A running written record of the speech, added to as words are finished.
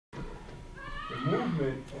the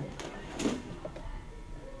movement,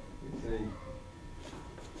 you see,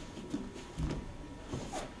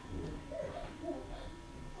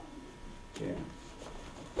 yeah.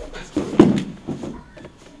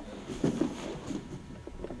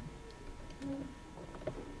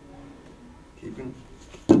 Keeping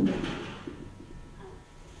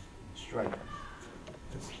strike.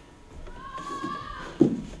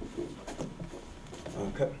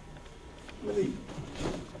 Okay. Release.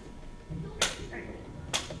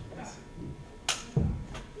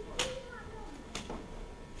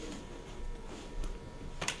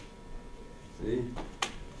 See?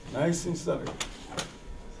 Nice and subtle.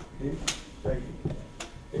 Okay? Striking.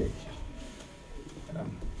 Okay. And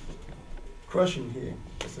I'm crushing here.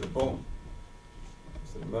 It's the bone.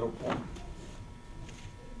 It's the metal point.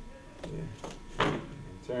 Yeah.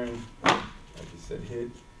 Turn, like you said, hit,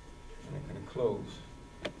 and I'm gonna close.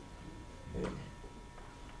 Yeah.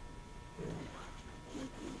 Yeah.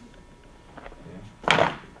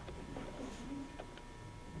 Yeah.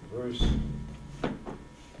 Reverse.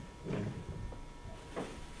 Yeah.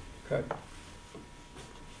 Cut.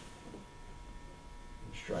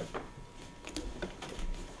 And strike.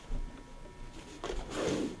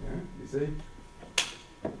 Yeah, you see?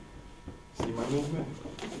 See my movement?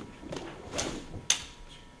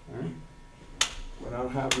 All right. Without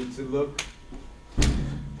having to look,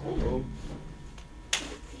 oh,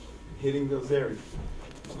 hitting those areas.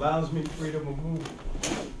 Allows me freedom of movement.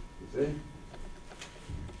 You see?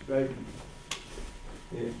 Right.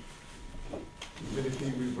 Yeah. Even if he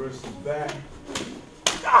reverses back.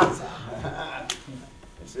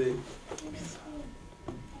 You see?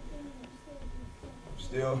 I'm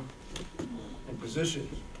still in position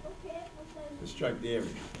to strike the area.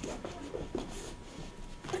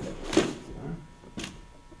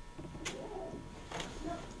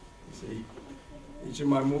 See, each of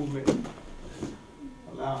my movement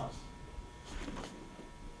allows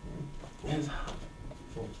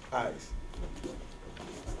for eyes.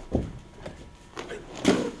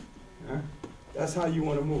 That's how you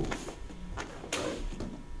want to move.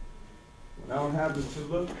 When I don't have to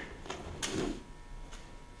look,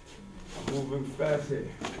 I'm moving fast here.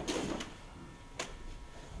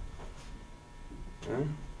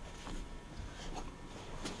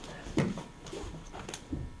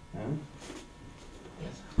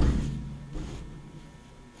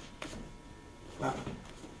 Wow.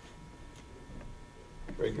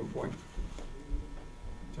 Breaking point.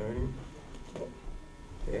 Turning.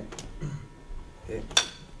 Hit. Hit.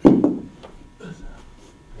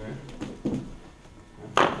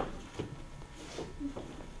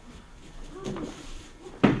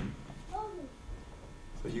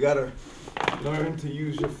 So you gotta learn to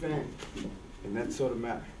use your fan in that sort of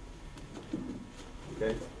manner.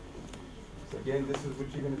 Okay? So again, this is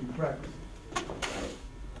what you're gonna be practicing.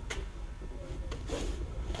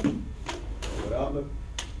 Without look.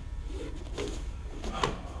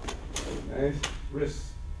 Nice. Wrist.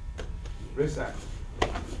 Wrist action.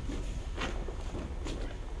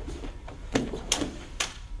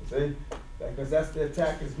 See? Because that's the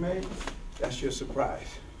attack is made, that's your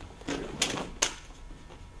surprise.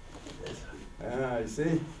 You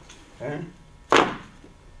see?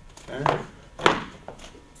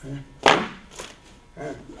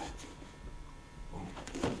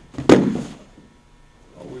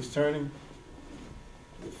 Always turning.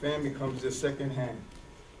 The fan becomes your second hand.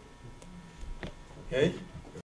 Okay?